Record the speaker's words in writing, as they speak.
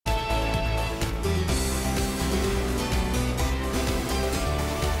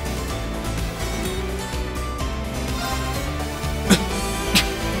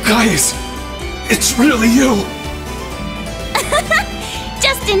Gaius! It's really you!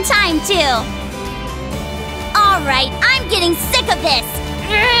 Just in time, too. Alright, I'm getting sick of this.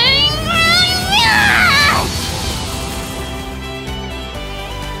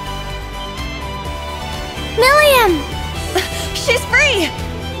 Milliam! She's free!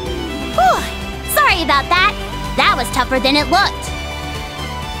 Whew. Sorry about that. That was tougher than it looked.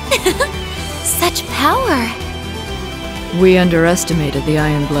 Such power. We underestimated the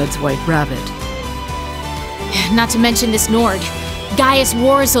Ironblood's White Rabbit. Not to mention this Nord, Gaius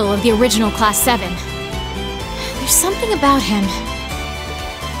Warzel of the original Class 7. There's something about him.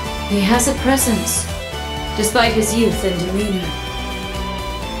 He has a presence, despite his youth and demeanor.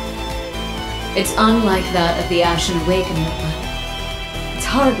 It's unlike that of the Ashen Awakener, but it's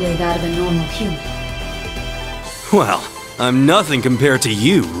hardly that of a normal human. Well, I'm nothing compared to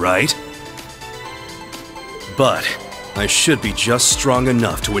you, right? But I should be just strong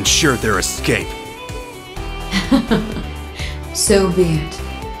enough to ensure their escape. So be it.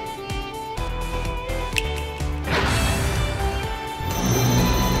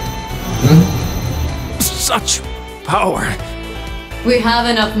 Such power! We have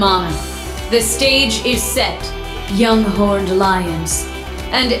enough mana. The stage is set, young horned lions,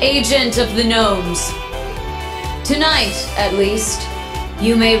 and agent of the gnomes. Tonight, at least,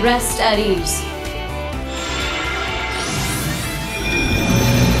 you may rest at ease.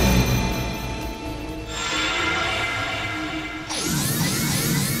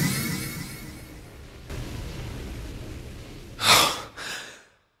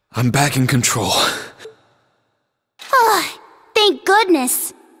 I'm back in control. Thank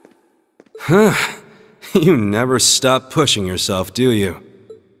goodness. You never stop pushing yourself, do you?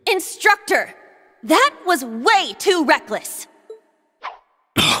 Instructor! That was way too reckless!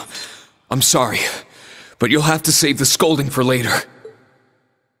 I'm sorry, but you'll have to save the scolding for later.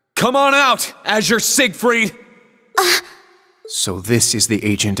 Come on out, Azure Siegfried! So this is the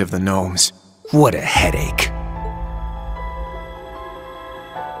agent of the gnomes. What a headache.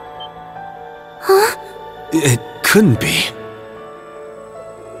 It couldn't be.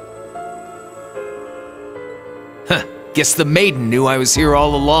 Huh, guess the maiden knew I was here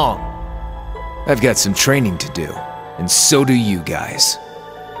all along. I've got some training to do, and so do you guys.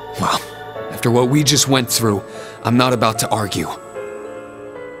 Well, after what we just went through, I'm not about to argue.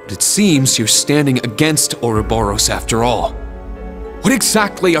 But it seems you're standing against Ouroboros after all. What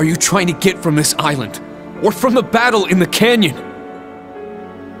exactly are you trying to get from this island? Or from the battle in the canyon?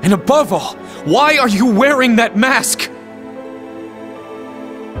 And above all, why are you wearing that mask?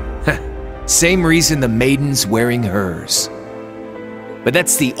 Same reason the maiden's wearing hers. But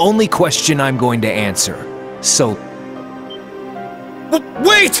that's the only question I'm going to answer. So...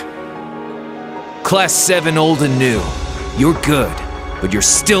 Wait! Class 7 old and new. You're good, but you're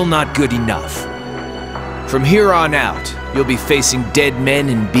still not good enough. From here on out, you'll be facing dead men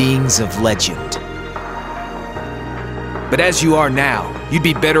and beings of legend. But as you are now, you'd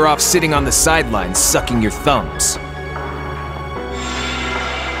be better off sitting on the sidelines sucking your thumbs.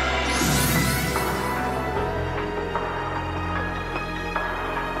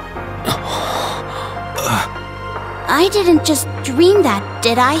 I didn't just dream that,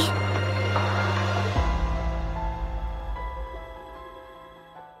 did I?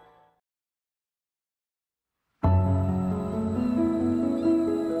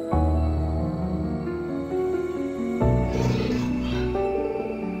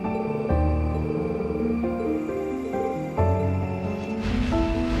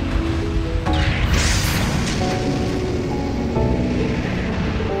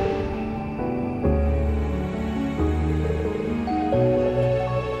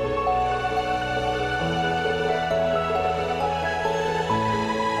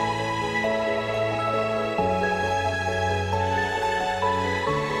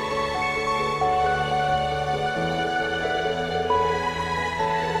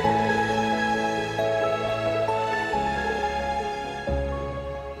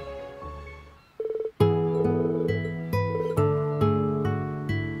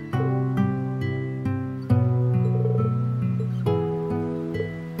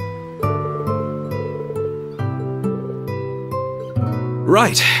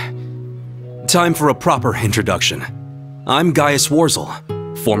 Right. Time for a proper introduction. I'm Gaius Warzel,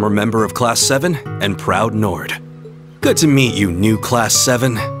 former member of Class 7 and proud Nord. Good to meet you, new Class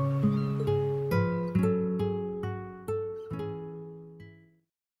 7.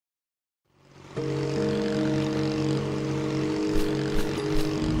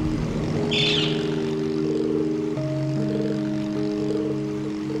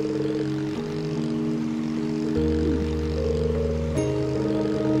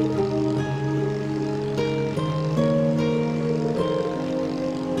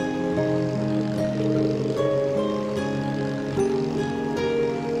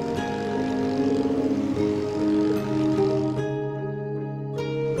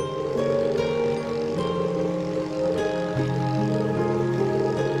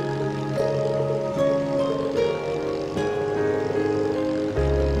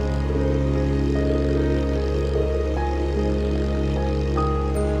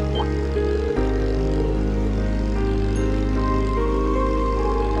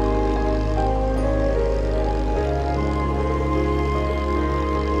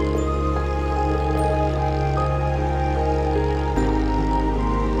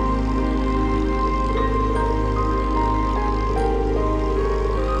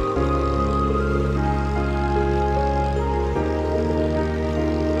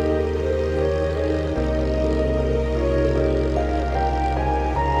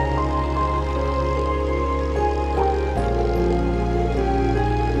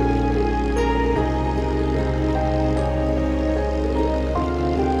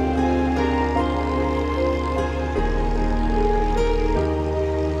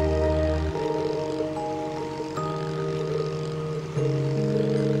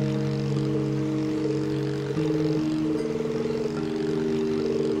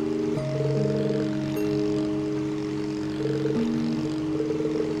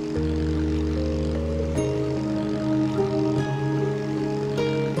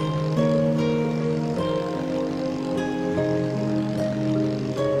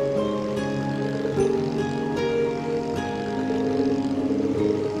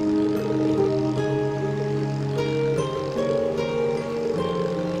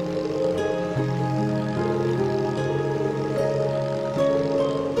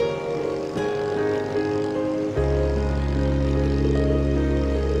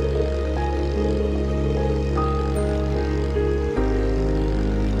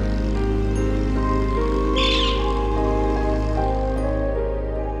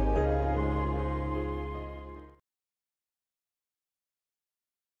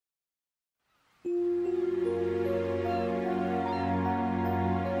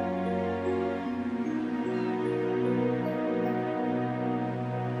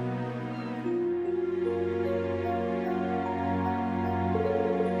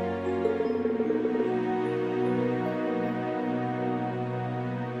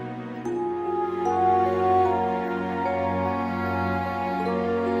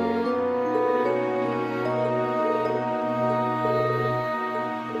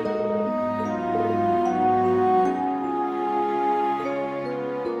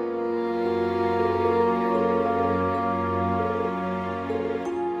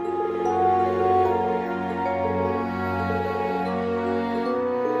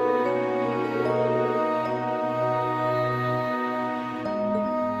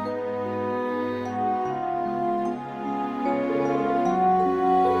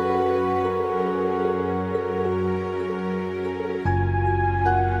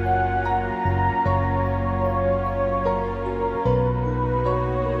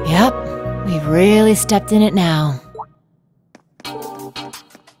 Yep, we've really stepped in it now.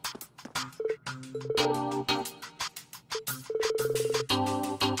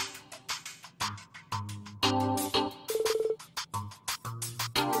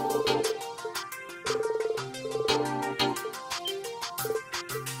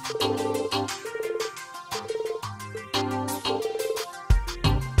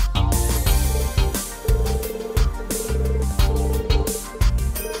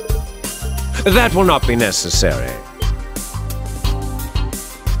 That will not be necessary.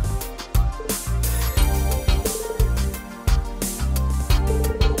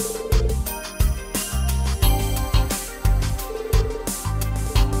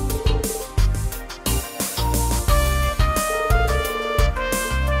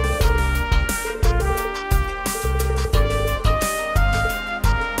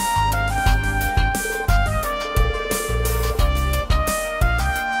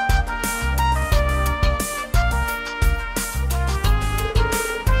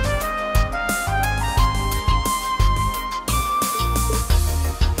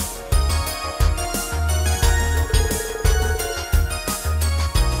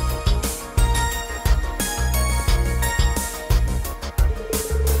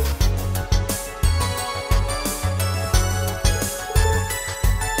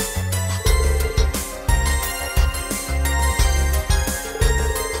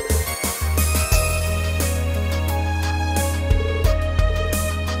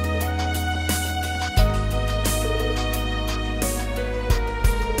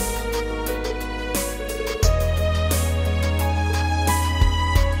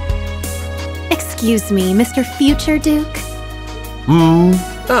 Excuse me, Mr. Future Duke?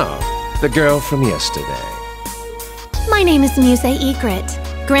 Oh, the girl from yesterday. My name is Muse Egret,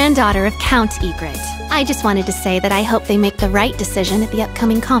 granddaughter of Count Egret. I just wanted to say that I hope they make the right decision at the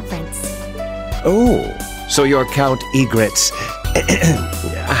upcoming conference. Oh, so you're Count Egret's...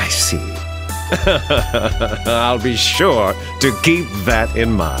 I see. I'll be sure to keep that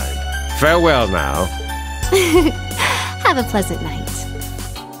in mind. Farewell now. Have a pleasant night.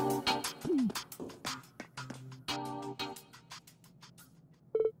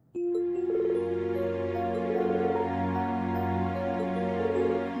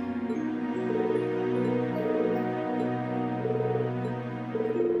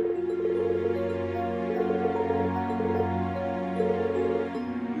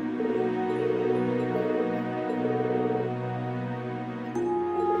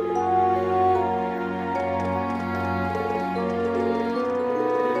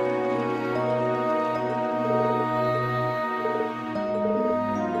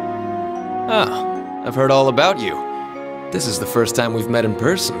 Oh, I've heard all about you. This is the first time we've met in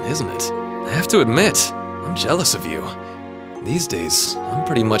person, isn't it? I have to admit, I'm jealous of you. These days, I'm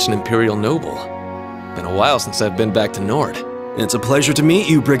pretty much an Imperial noble. Been a while since I've been back to Nord. It's a pleasure to meet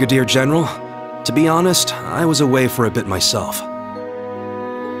you, Brigadier General. To be honest, I was away for a bit myself.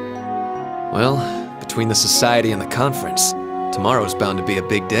 Well, between the Society and the conference, tomorrow's bound to be a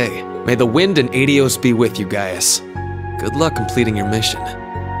big day. May the wind and Aidios be with you, Gaius. Good luck completing your mission.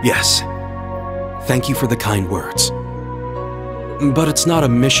 Yes. Thank you for the kind words. But it's not a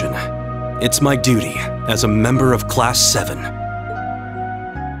mission. It's my duty as a member of Class 7.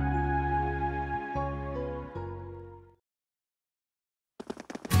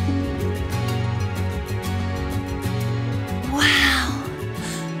 Wow.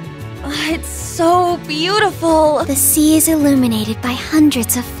 It's so beautiful. The sea is illuminated by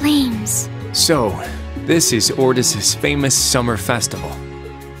hundreds of flames. So, this is Ordis's famous summer festival.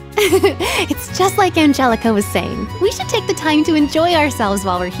 It's just like Angelica was saying. We should take the time to enjoy ourselves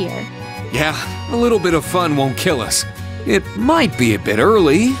while we're here. Yeah, a little bit of fun won't kill us. It might be a bit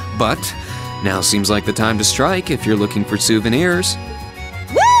early, but now seems like the time to strike if you're looking for souvenirs.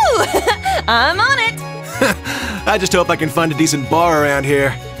 Woo! I'm on it. I just hope I can find a decent bar around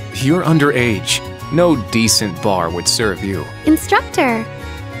here. You're underage. No decent bar would serve you. Instructor,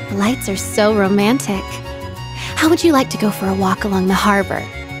 the lights are so romantic. How would you like to go for a walk along the harbor?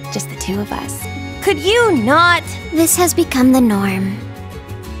 Just the two of us. Could you not? This has become the norm.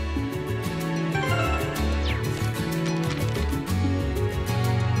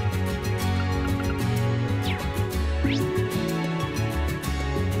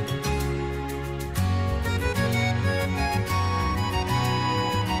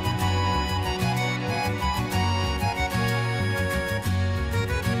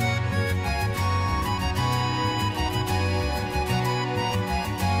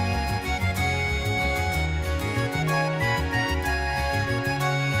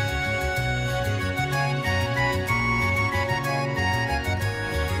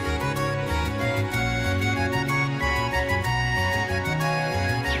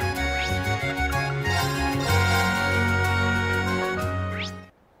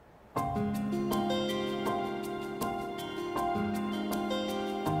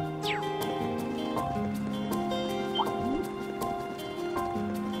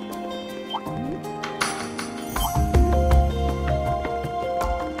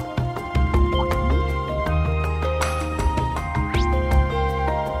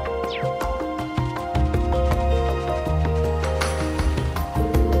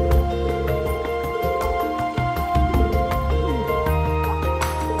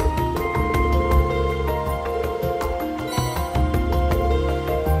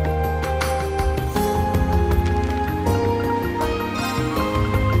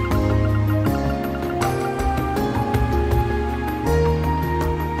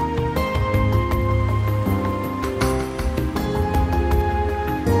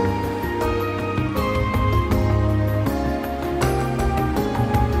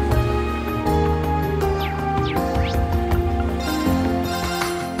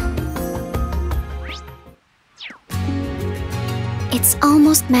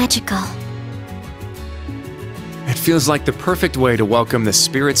 just magical. It feels like the perfect way to welcome the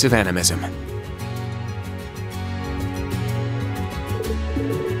spirits of animism.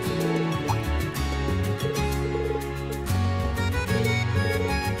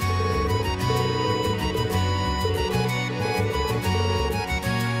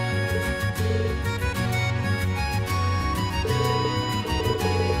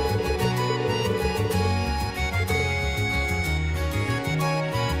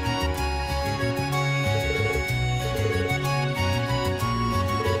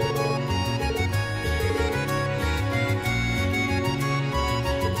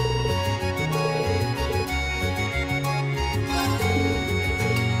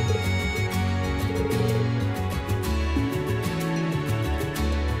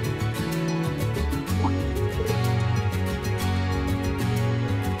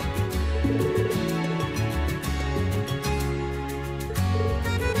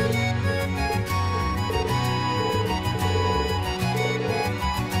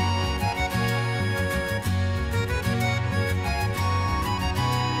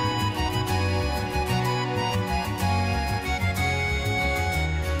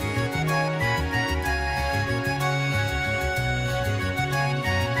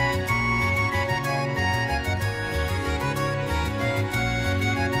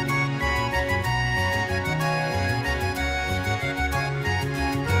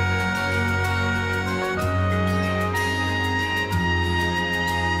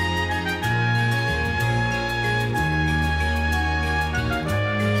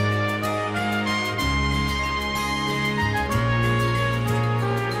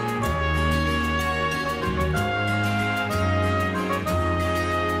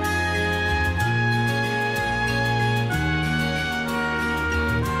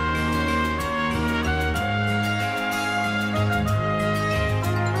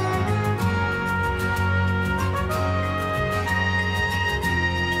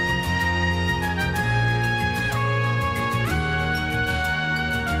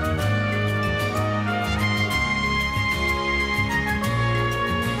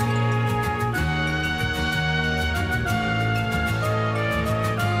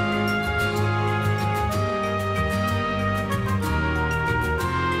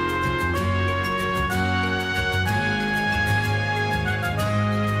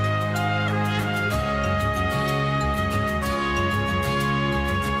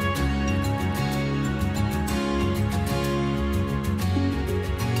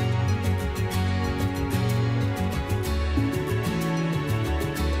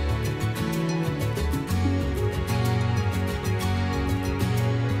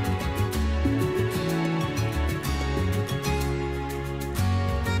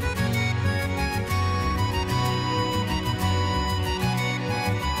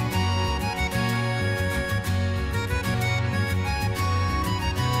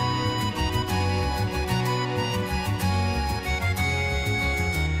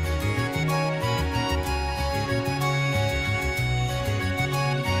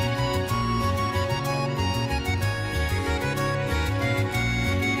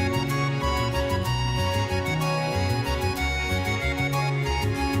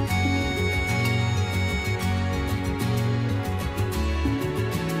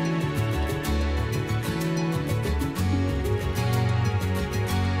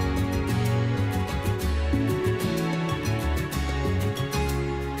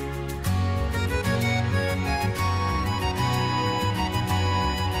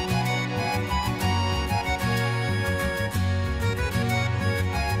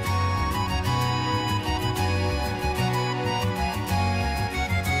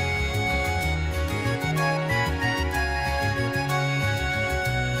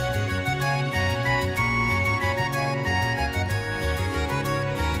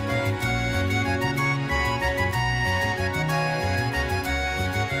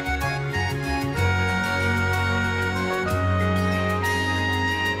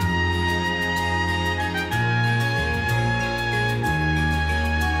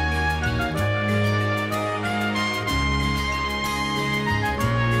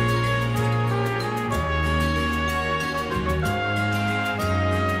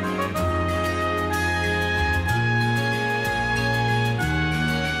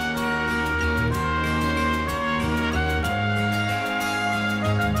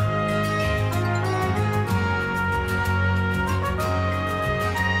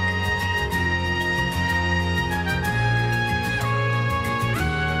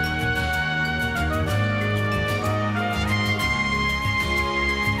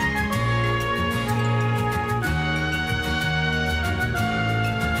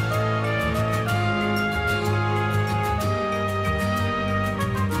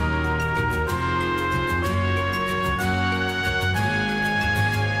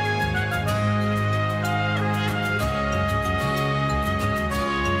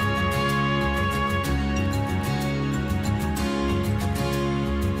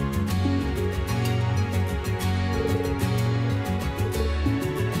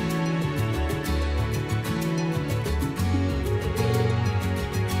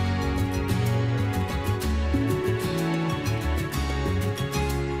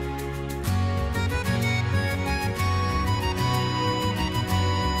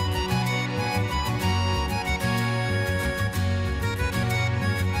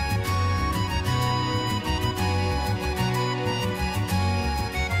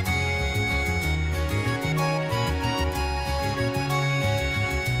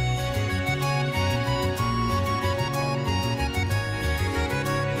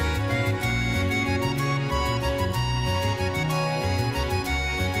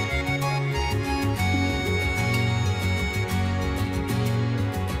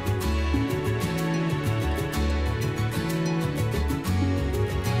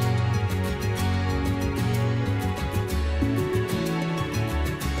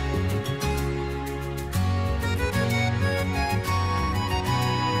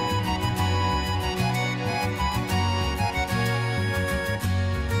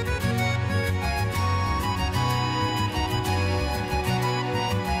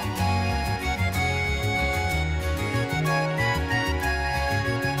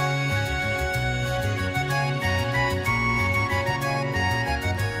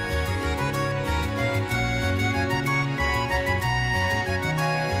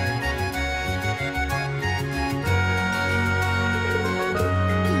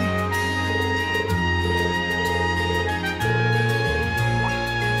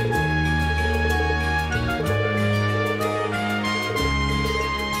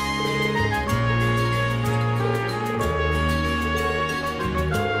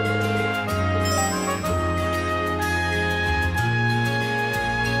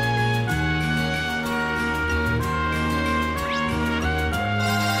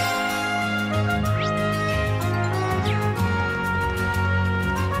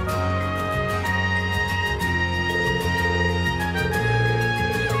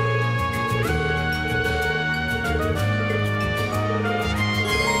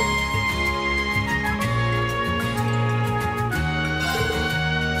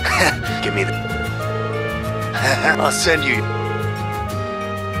 me. I'll send you.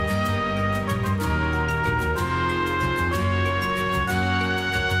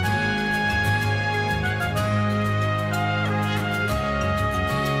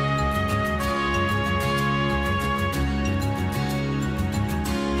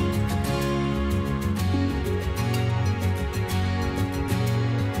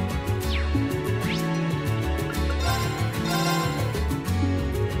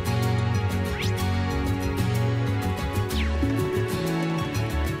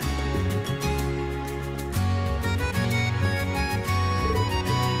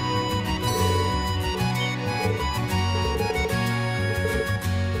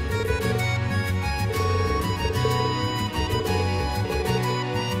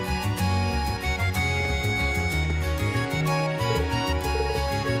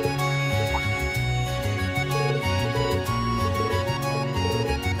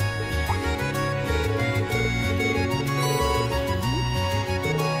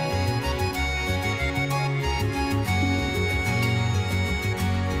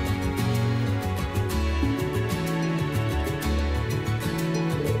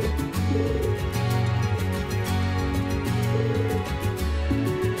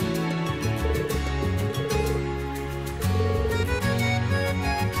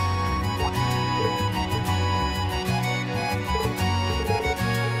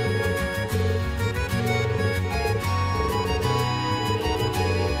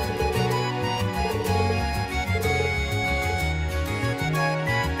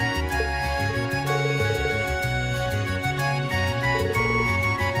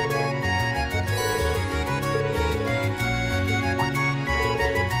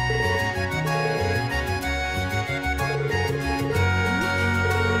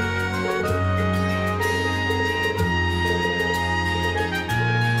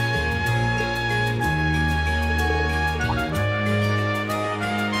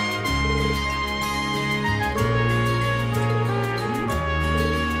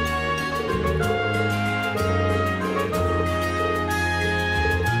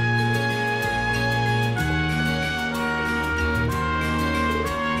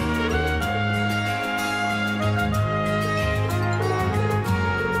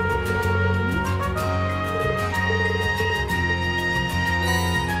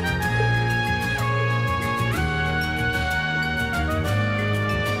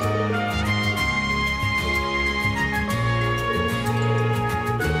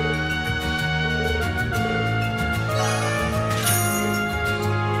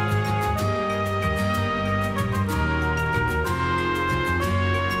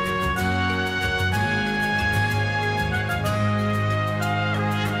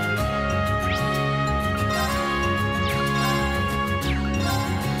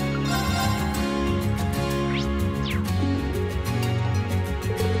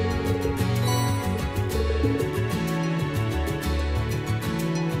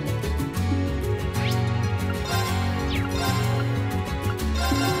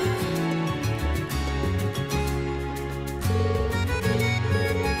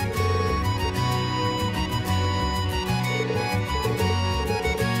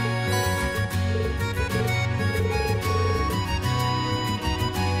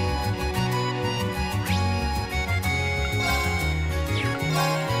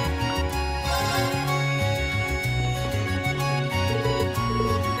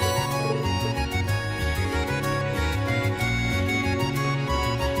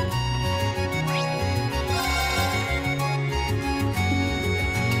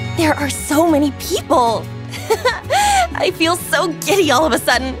 There are so many people! I feel so giddy all of a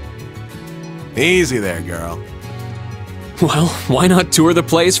sudden. Easy there, girl. Well, why not tour the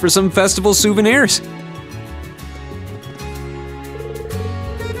place for some festival souvenirs?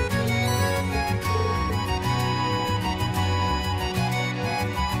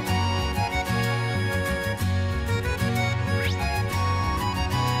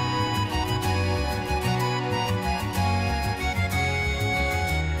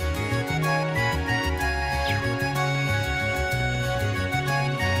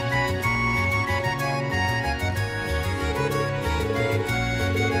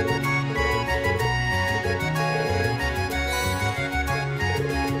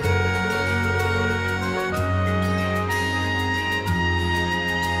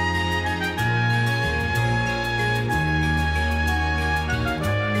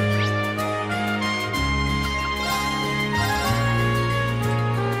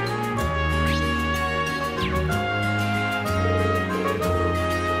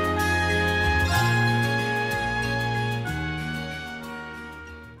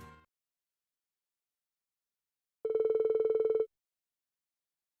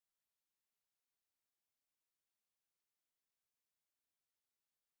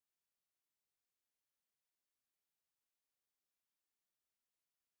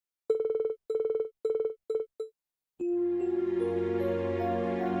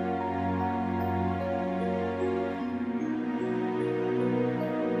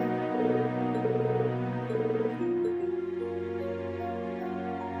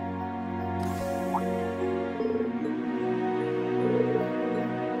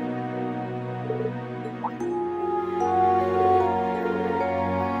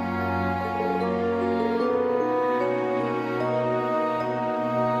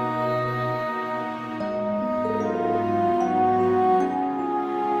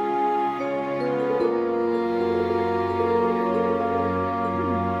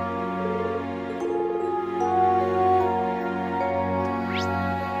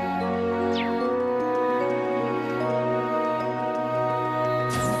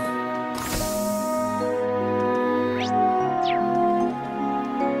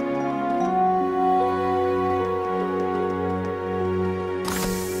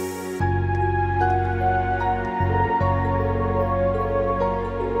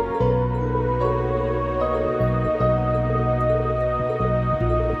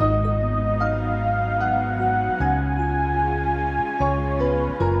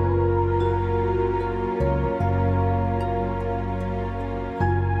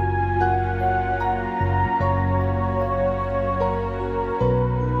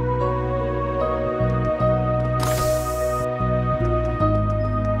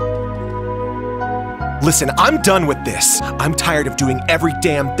 Listen, I'm done with this. I'm tired of doing every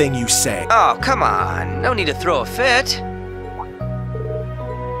damn thing you say. Oh, come on. No need to throw a fit.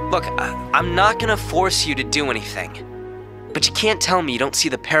 Look, I'm not gonna force you to do anything. But you can't tell me you don't see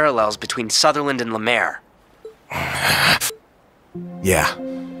the parallels between Sutherland and Lemaire. Yeah,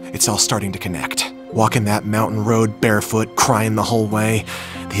 it's all starting to connect. Walking that mountain road barefoot, crying the whole way.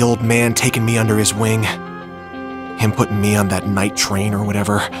 The old man taking me under his wing. Him putting me on that night train or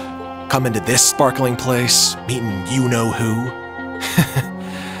whatever. Coming to this sparkling place, meeting you-know-who.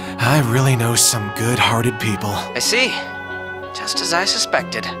 I really know some good-hearted people. I see. Just as I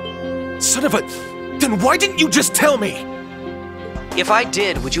suspected. Son of a... Then why didn't you just tell me? If I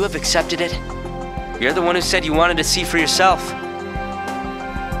did, would you have accepted it? You're the one who said you wanted to see for yourself.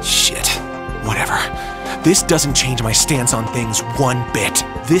 Shit. Whatever. This doesn't change my stance on things one bit.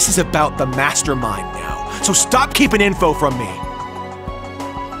 This is about the mastermind now. So stop keeping info from me.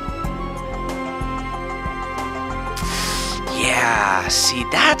 Yeah, see,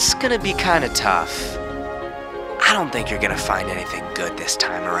 that's gonna be kinda tough. I don't think you're gonna find anything good this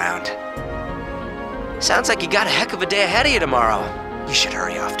time around. Sounds like you got a heck of a day ahead of you tomorrow. You should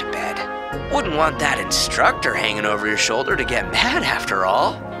hurry off to bed. Wouldn't want that instructor hanging over your shoulder to get mad after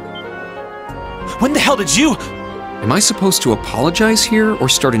all. When the hell did you... Am I supposed to apologize here or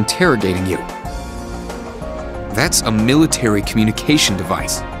start interrogating you? That's a military communication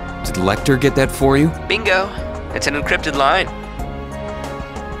device. Did Lecter get that for you? Bingo. It's an encrypted line.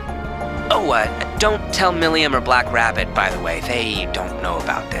 Oh, don't tell Milliam or Black Rabbit, by the way. They don't know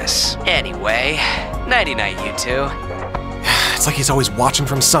about this. Anyway, nighty-night, you two. It's like he's always watching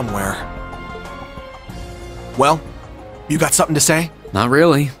from somewhere. Well, you got something to say? Not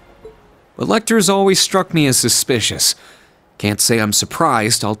really. But Lecter's always struck me as suspicious. Can't say I'm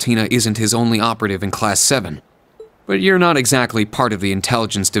surprised Altina isn't his only operative in Class 7. But you're not exactly part of the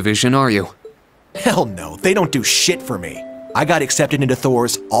intelligence division, are you? Hell no, they don't do shit for me. I got accepted into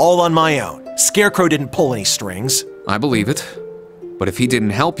Thors all on my own. Scarecrow didn't pull any strings. I believe it. But if he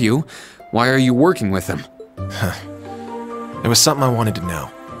didn't help you, why are you working with him? There was something I wanted to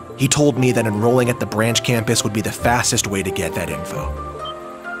know. He told me that enrolling at the branch campus would be the fastest way to get that info.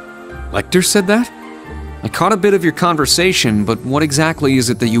 Lecter said that? I caught a bit of your conversation, but what exactly is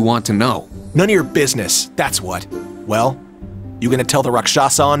it that you want to know? None of your business, that's what. Well, you gonna tell the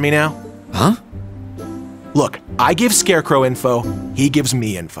Rakshasa on me now? Huh? Look, I give Scarecrow info, he gives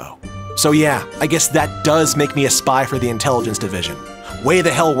me info. So yeah, I guess that does make me a spy for the intelligence division. Way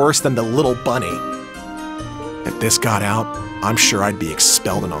the hell worse than the little bunny. If this got out, I'm sure I'd be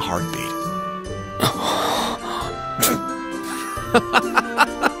expelled in a heartbeat.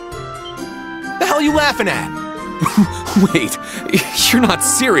 The hell are you laughing at? Wait, you're not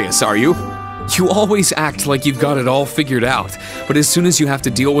serious, are you? You always act like you've got it all figured out, but as soon as you have to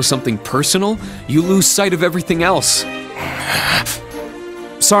deal with something personal, you lose sight of everything else.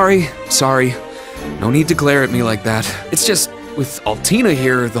 Sorry. No need to glare at me like that. It's just, with Altina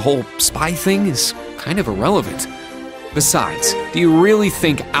here, the whole spy thing is kind of irrelevant. Besides, do you really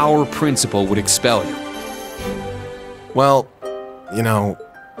think our principal would expel you? Well, you know...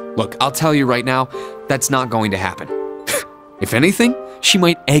 Look, I'll tell you right now, that's not going to happen. If anything, she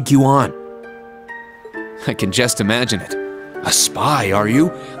might egg you on. I can just imagine it. A spy, are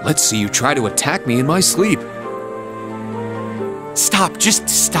you? Let's see you try to attack me in my sleep. Stop, just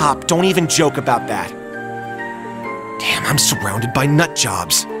stop. Don't even joke about that. Damn, I'm surrounded by nut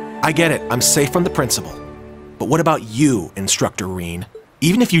jobs. I get it, I'm safe from the principal. But what about you, Instructor Reen?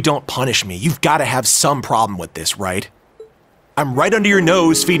 Even if you don't punish me, you've got to have some problem with this, right? I'm right under your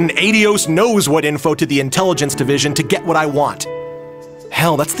nose feeding Adios knows what info to the intelligence division to get what I want.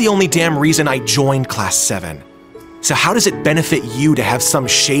 Hell, that's the only damn reason I joined Class 7. So how does it benefit you to have some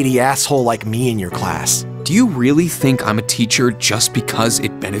shady asshole like me in your class? Do you really think I'm a teacher just because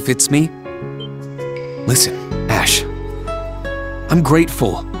it benefits me? Listen, Ash. I'm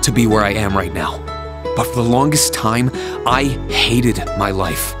grateful to be where I am right now. But for the longest time, I hated my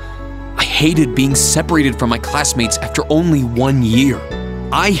life. I hated being separated from my classmates after only 1 year.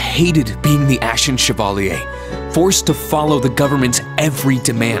 I hated being the Ashen Chevalier, forced to follow the government's every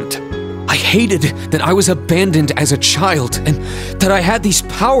demand. I hated that I was abandoned as a child and that I had these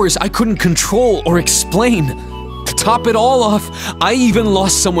powers I couldn't control or explain. To top it all off, I even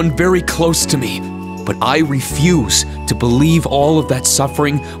lost someone very close to me. But I refuse to believe all of that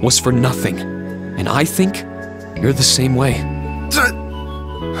suffering was for nothing. And I think you're the same way.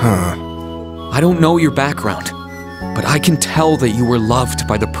 I don't know your background, but I can tell that you were loved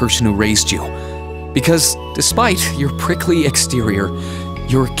by the person who raised you. Because despite your prickly exterior,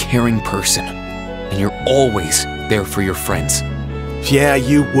 you're a caring person, and you're always there for your friends. Yeah,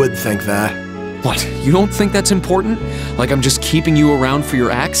 you would think that. What, you don't think that's important? Like I'm just keeping you around for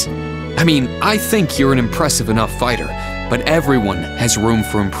your acts? I mean, I think you're an impressive enough fighter, but everyone has room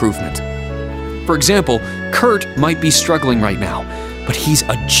for improvement. For example, Kurt might be struggling right now, but he's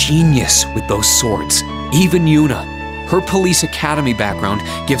a genius with those swords. Even Yuna. Her police academy background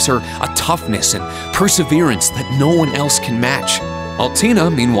gives her a toughness and perseverance that no one else can match. Altina,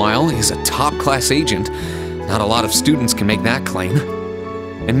 meanwhile, is a top-class agent. Not a lot of students can make that claim.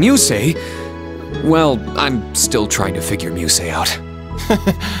 And Musei, well, I'm still trying to figure Musei out.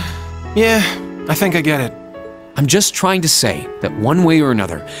 Yeah, I think I get it. I'm just trying to say that one way or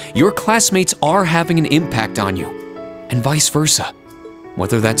another, your classmates are having an impact on you, and vice versa.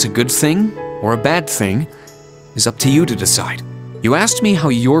 Whether that's a good thing or a bad thing is up to you to decide. You asked me how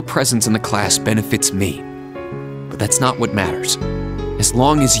your presence in the class benefits me, but that's not what matters. As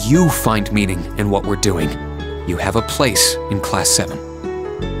long as you find meaning in what we're doing, you have a place in Class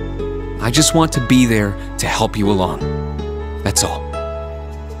 7. I just want to be there to help you along. That's all.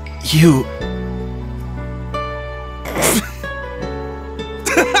 You...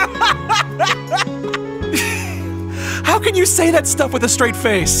 How can you say that stuff with a straight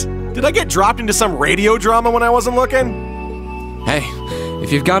face? Did I get dropped into some radio drama when I wasn't looking? Hey,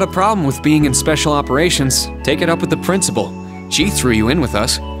 if you've got a problem with being in special operations, take it up with the principal. She threw you in with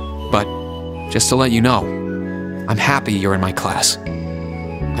us. But just to let you know, I'm happy you're in my class.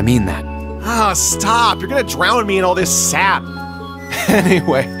 I mean that. Ah, stop! You're gonna drown me in all this sap.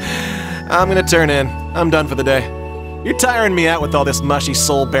 Anyway, I'm gonna turn in. I'm done for the day. You're tiring me out with all this mushy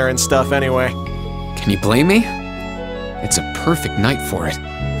soul-bearing stuff anyway. Can you blame me? It's a perfect night for it.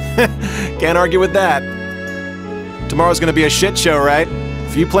 Can't argue with that. Tomorrow's gonna be a shit show, right?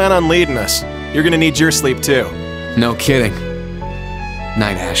 If you plan on leading us, you're gonna need your sleep too. No kidding.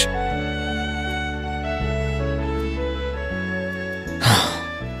 Night, Ash.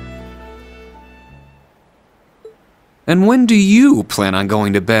 And when do you plan on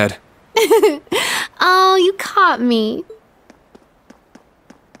going to bed? Oh, you caught me.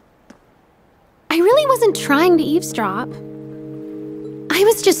 I really wasn't trying to eavesdrop. I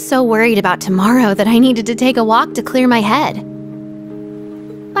was just so worried about tomorrow that I needed to take a walk to clear my head.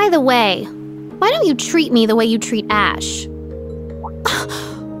 By the way, why don't you treat me the way you treat Ash?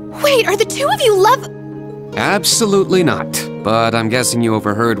 Wait, are the two of you love... Absolutely not. But I'm guessing you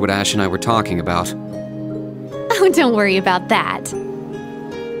overheard what Ash and I were talking about. Oh, don't worry about that.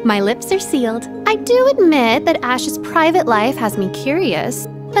 My lips are sealed. I do admit that Ash's private life has me curious,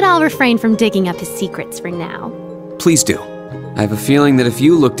 but I'll refrain from digging up his secrets for now. Please do. I have a feeling that if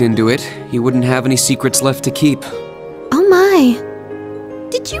you looked into it, you wouldn't have any secrets left to keep. Oh my.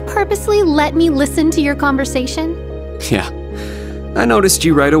 Did you purposely let me listen to your conversation? Yeah. I noticed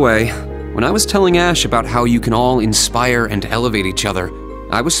you right away. When I was telling Ash about how you can all inspire and elevate each other,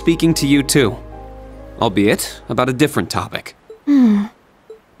 I was speaking to you too. Albeit about a different topic.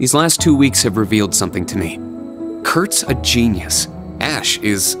 These last 2 weeks have revealed something to me. Kurt's a genius. Ash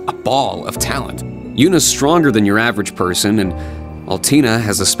is a ball of talent. Yuna's stronger than your average person, and Altina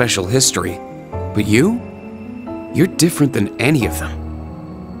has a special history. But you're different than any of them.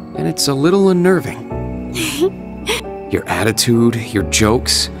 And it's a little unnerving. Your attitude, your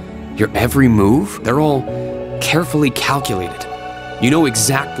jokes, your every move, they're all carefully calculated. You know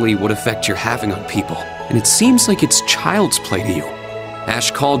exactly what effect you're having on people, and it seems like it's child's play to you.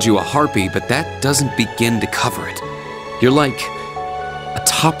 Ash called you a harpy, but that doesn't begin to cover it. You're like a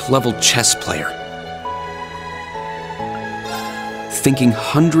top-level chess player. Thinking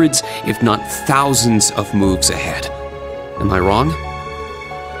hundreds, if not thousands, of moves ahead. Am I wrong?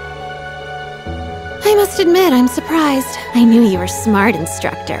 I must admit, I'm surprised. I knew you were smart,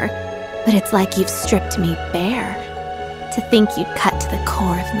 instructor, but it's like you've stripped me bare. To think you'd cut to the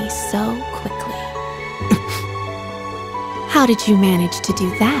core of me so quickly. How did you manage to do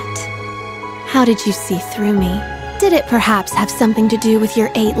that? How did you see through me? Did it perhaps have something to do with your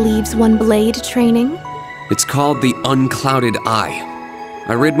 8 leaves, 1 blade training? It's called the unclouded eye.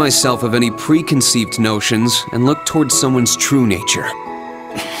 I rid myself of any preconceived notions and look towards someone's true nature.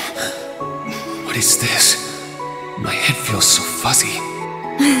 What is this? My head feels so fuzzy.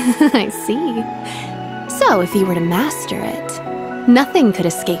 I see. So if you were to master it, nothing could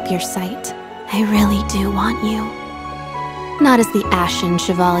escape your sight. I really do want you. Not as the Ashen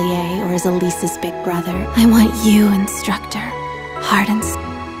Chevalier or as Elisa's big brother. I want you, instructor. Heart and soul.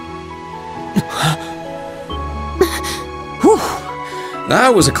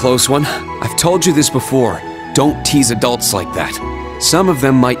 That was a close one. I've told you this before. Don't tease adults like that. Some of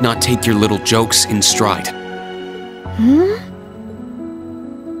them might not take your little jokes in stride.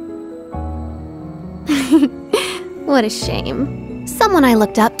 What a shame. Someone I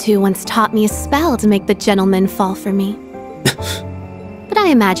looked up to once taught me a spell to make the gentleman fall for me. But I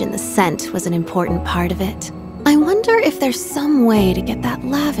imagine the scent was an important part of it. I wonder if there's some way to get that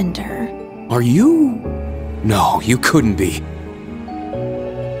lavender. Are you? No, you couldn't be.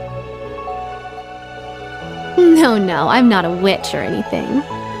 No, I'm not a witch or anything.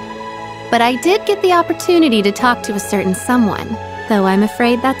 But I did get the opportunity to talk to a certain someone, though I'm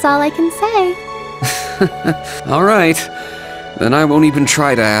afraid that's all I can say. All right, then I won't even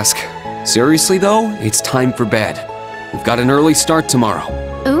try to ask. Seriously though, it's time for bed. We've got an early start tomorrow.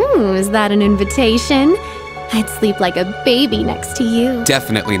 Ooh, is that an invitation? I'd sleep like a baby next to you.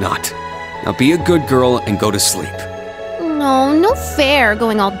 Definitely not. Now be a good girl and go to sleep. No fair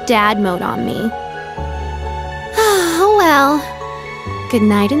going all dad mode on me. Oh well. Good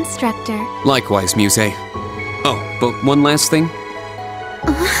night, instructor. Likewise, Muse. Oh, but one last thing.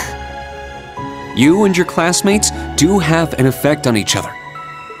 You and your classmates do have an effect on each other.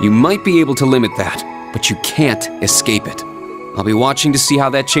 You might be able to limit that, but you can't escape it. I'll be watching to see how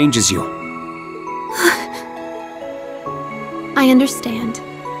that changes you. I understand.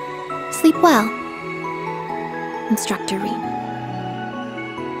 Sleep well, Instructor Rean.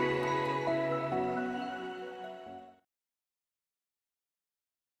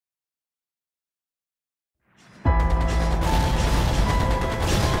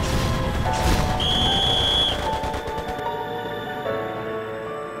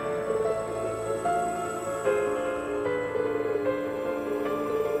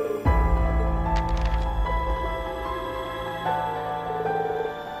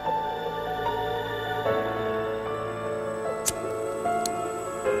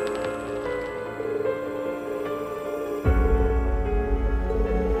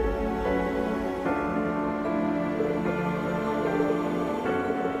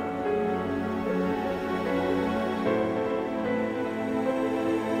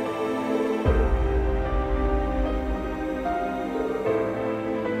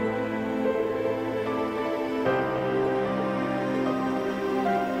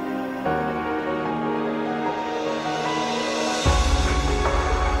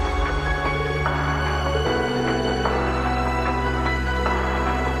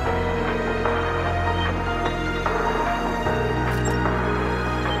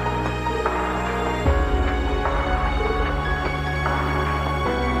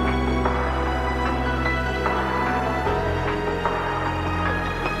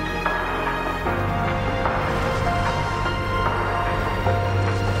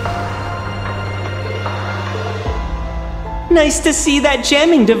 Nice to see that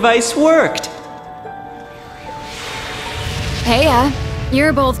jamming device worked. Heya,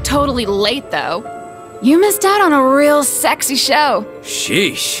 you're both totally late though. You missed out on a real sexy show.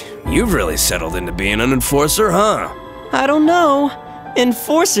 Sheesh, you've really settled into being an enforcer, huh? I don't know.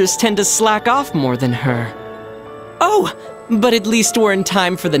 Enforcers tend to slack off more than her. Oh, but at least we're in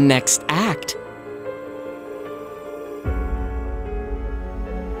time for the next act.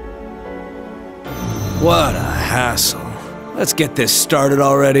 What a hassle. Let's get this started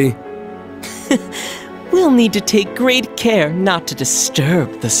already. We'll need to take great care not to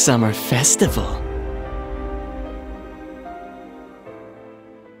disturb the summer festival.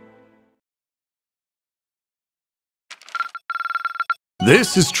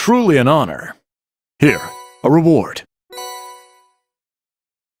 This is truly an honor. Here, a reward.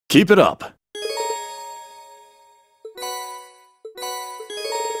 Keep it up.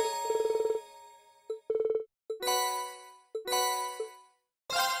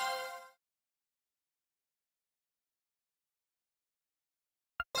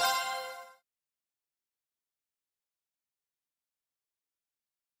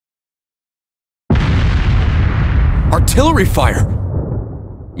 Artillery fire!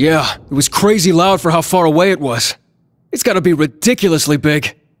 Yeah, it was crazy loud for how far away it was. It's gotta be ridiculously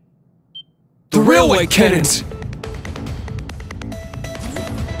big. The railway cannons!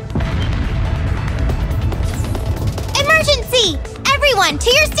 Emergency! Everyone,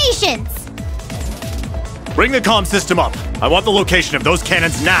 to your stations! Bring the comm system up. I want the location of those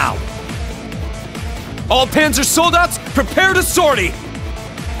cannons now. All Panzer Soldats, prepare to sortie!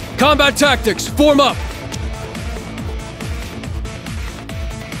 Combat tactics, form up!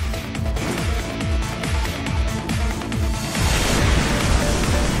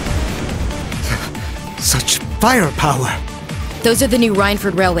 Such firepower! Those are the new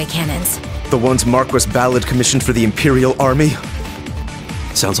Rhineford Railway cannons. The ones Marquis Ballard commissioned for the Imperial Army?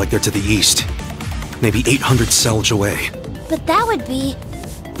 Sounds like they're to the east. Maybe 800 Selge away. But that would be...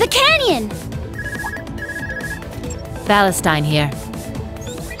 the canyon! Valestein here.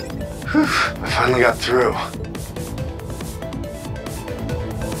 Whew, I finally got through.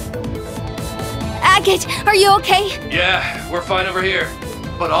 Daggett, are you okay? Yeah, we're fine over here.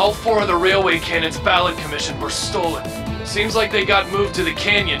 But all 4 of the railway cannons Ballad commissioned were stolen. Seems like they got moved to the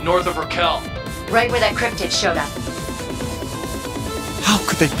canyon north of Raquel. Right where that cryptid showed up. How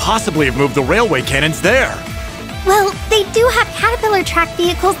could they possibly have moved the railway cannons there? Well, they do have Caterpillar track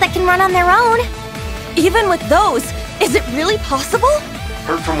vehicles that can run on their own. Even with those, is it really possible?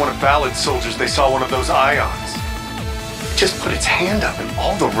 Heard from one of Ballad's soldiers they saw one of those ions. It just put its hand up and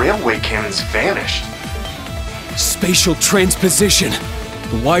all the railway cannons vanished. Spatial transposition.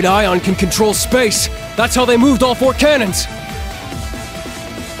 The white ion can control space. That's how they moved all 4 cannons.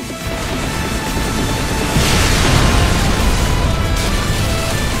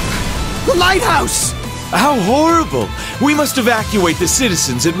 The lighthouse! How horrible! We must evacuate the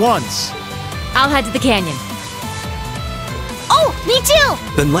citizens at once. I'll head to the canyon. Oh, me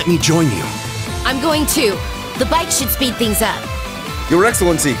too! Then let me join you. I'm going too. The bike should speed things up. Your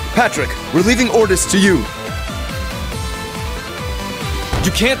Excellency, Patrick, we're leaving orders to you.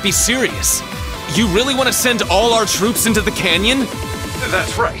 You can't be serious. You really want to send all our troops into the canyon?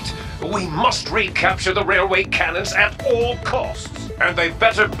 That's right. We must recapture the railway cannons at all costs, and they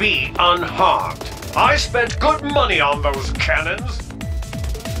better be unharmed. I spent good money on those cannons.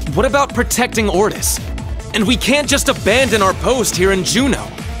 What about protecting Ordis? And we can't just abandon our post here in Juneau.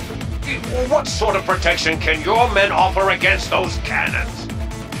 What sort of protection can your men offer against those cannons?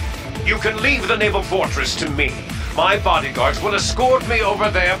 You can leave the naval fortress to me. My bodyguards will escort me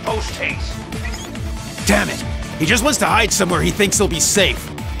over there post-haste. Damn it! He just wants to hide somewhere he thinks he'll be safe.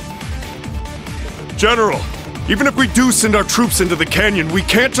 General, even if we do send our troops into the canyon, we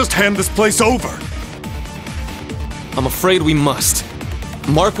can't just hand this place over. I'm afraid we must.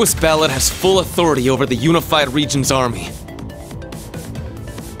 Marquis Ballad has full authority over the Unified Region's army.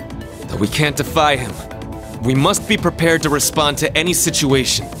 Though we can't defy him, we must be prepared to respond to any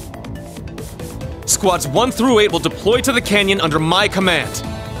situation. Squads 1 through 8 will deploy to the canyon under my command.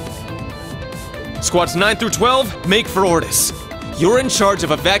 Squads 9 through 12, make for Ordis. You're in charge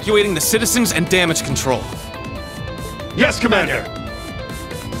of evacuating the citizens and damage control. Yes, Commander!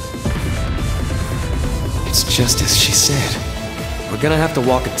 It's just as she said. We're gonna have to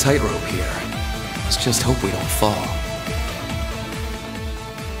walk a tightrope here. Let's just hope we don't fall.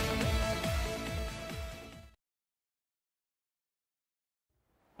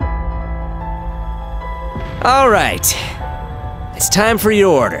 All right. It's time for your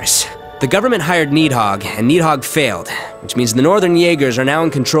orders. The government hired Needhog, and Needhog failed, which means the Northern Jaegers are now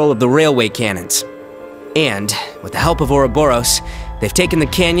in control of the railway cannons. And, with the help of Ouroboros, they've taken the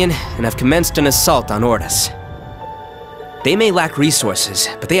canyon and have commenced an assault on Ordis. They may lack resources,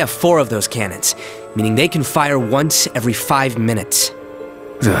 but they have 4 of those cannons, meaning they can fire once every 5 minutes.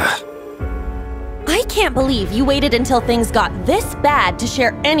 I can't believe you waited until things got this bad to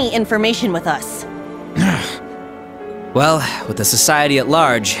share any information with us. Well, with the society at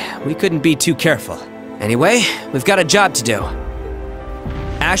large, we couldn't be too careful. Anyway, we've got a job to do.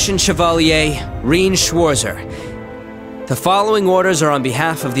 Ashen Chevalier, Reen Schwarzer. The following orders are on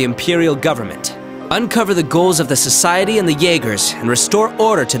behalf of the Imperial Government. Uncover the goals of the Society and the Jaegers, and restore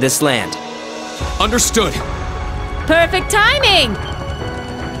order to this land. Understood. Perfect timing!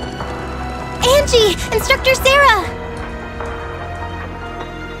 Angie! Instructor Sarah!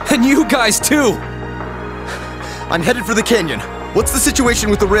 And you guys too! I'm headed for the canyon. What's the situation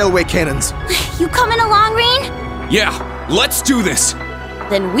with the railway cannons? You coming along, Reen? Yeah, let's do this!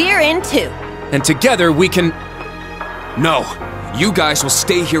 Then we're in too. And together we can... No, you guys will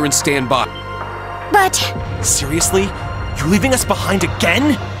stay here and stand by. But... Seriously? You're leaving us behind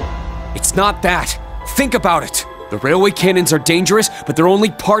again? It's not that. Think about it. The railway cannons are dangerous, but they're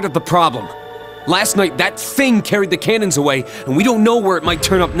only part of the problem. Last night, that thing carried the cannons away, and we don't know where it might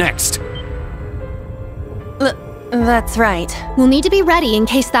turn up next. That's right. We'll need to be ready in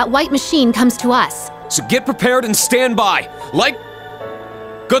case that white machine comes to us. So get prepared and stand by. Like...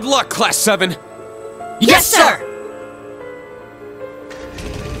 Good luck, Class 7. Yes, sir!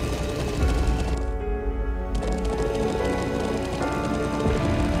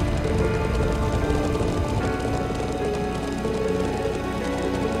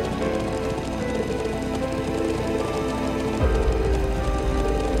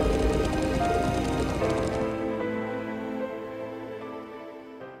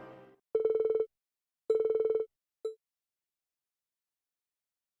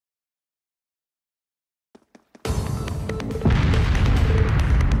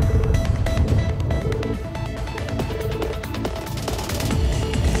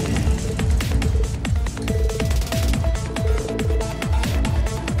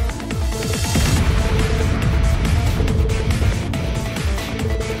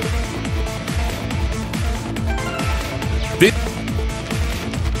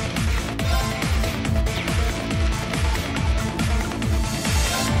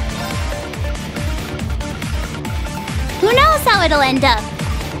 knows how it'll end up?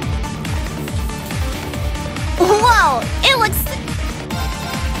 Whoa, it looks...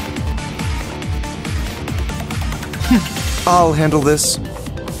 I'll handle this.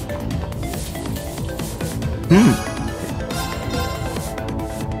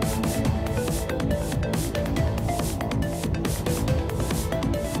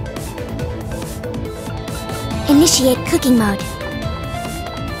 Initiate cooking mode.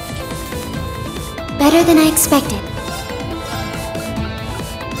 Better than I expected.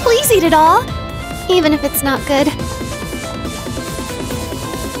 Please eat it all, even if it's not good.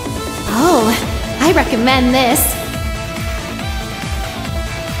 Oh, I recommend this.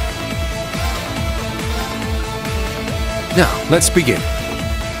 Now, let's begin.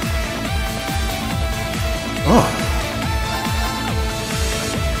 Oh.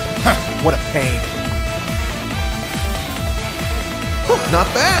 Huh, what a pain. Not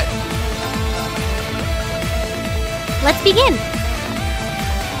bad. Let's begin.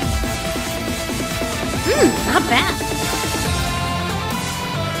 Not bad.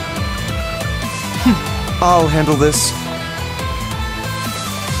 I'll handle this.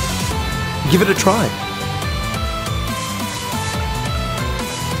 Give it a try.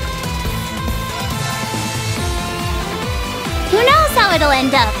 Who knows how it'll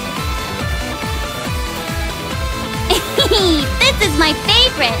end up? This is my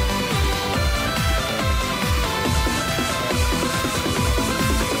favorite!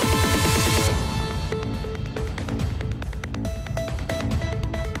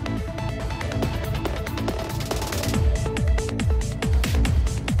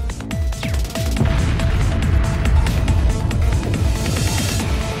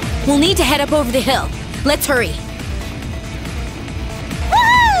 We'll need to head up over the hill. Let's hurry.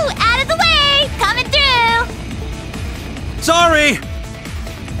 Woohoo! Out of the way! Coming through! Sorry!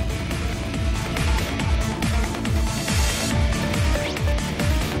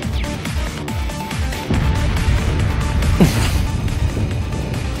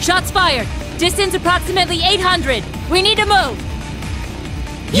 Shots fired! Distance approximately 800. We need to move!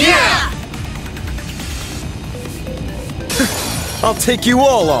 Yeah! I'll take you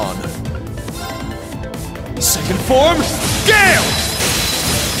all on. Second form, Gale!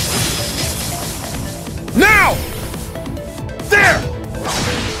 Now! There!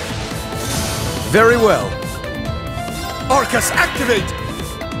 Very well. Arcus, activate!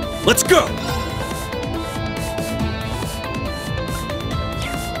 Let's go!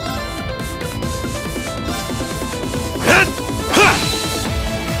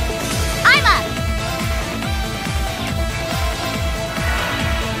 I'm up!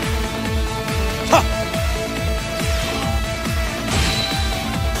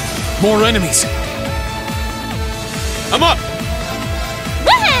 More enemies. I'm up!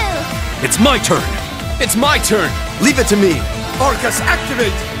 Woohoo! It's my turn! It's my turn! Leave it to me. Arcus,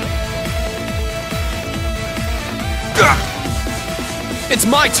 activate! It's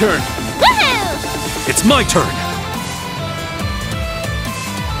my turn! Woohoo! It's my turn!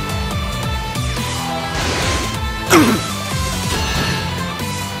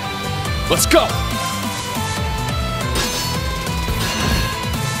 Let's go!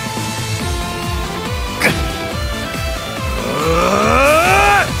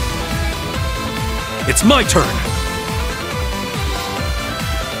 It's my turn!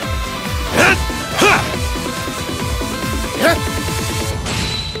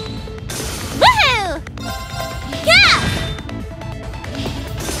 Woohoo! Yeah!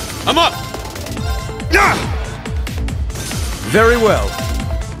 I'm up! Very well.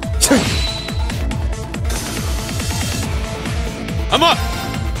 I'm up!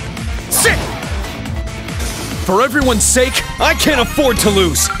 Sit! For everyone's sake, I can't afford to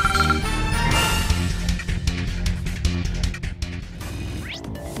lose!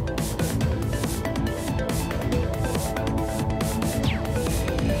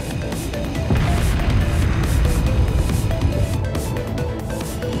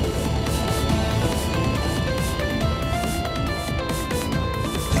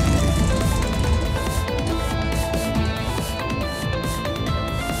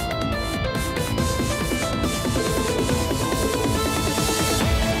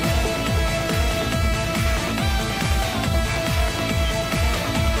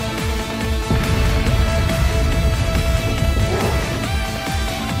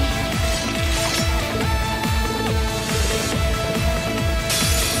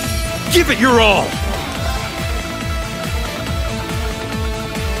 Give it your all!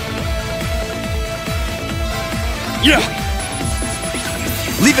 Yeah!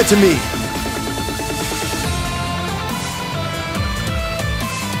 Leave it to me.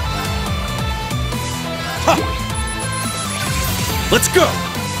 Let's go!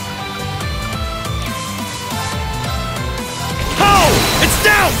 Oh! It's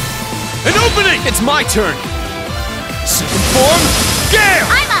down! An opening! It's my turn! Second form, Gale!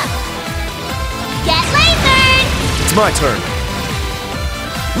 I'm up! Get lasered! It's my turn.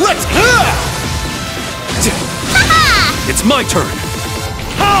 Let's It's my turn!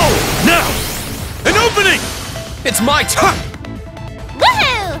 How? Now! An opening! It's my turn!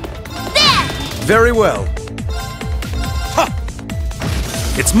 Woohoo! There! Very well.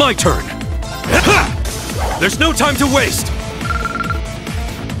 It's my turn! There's no time to waste!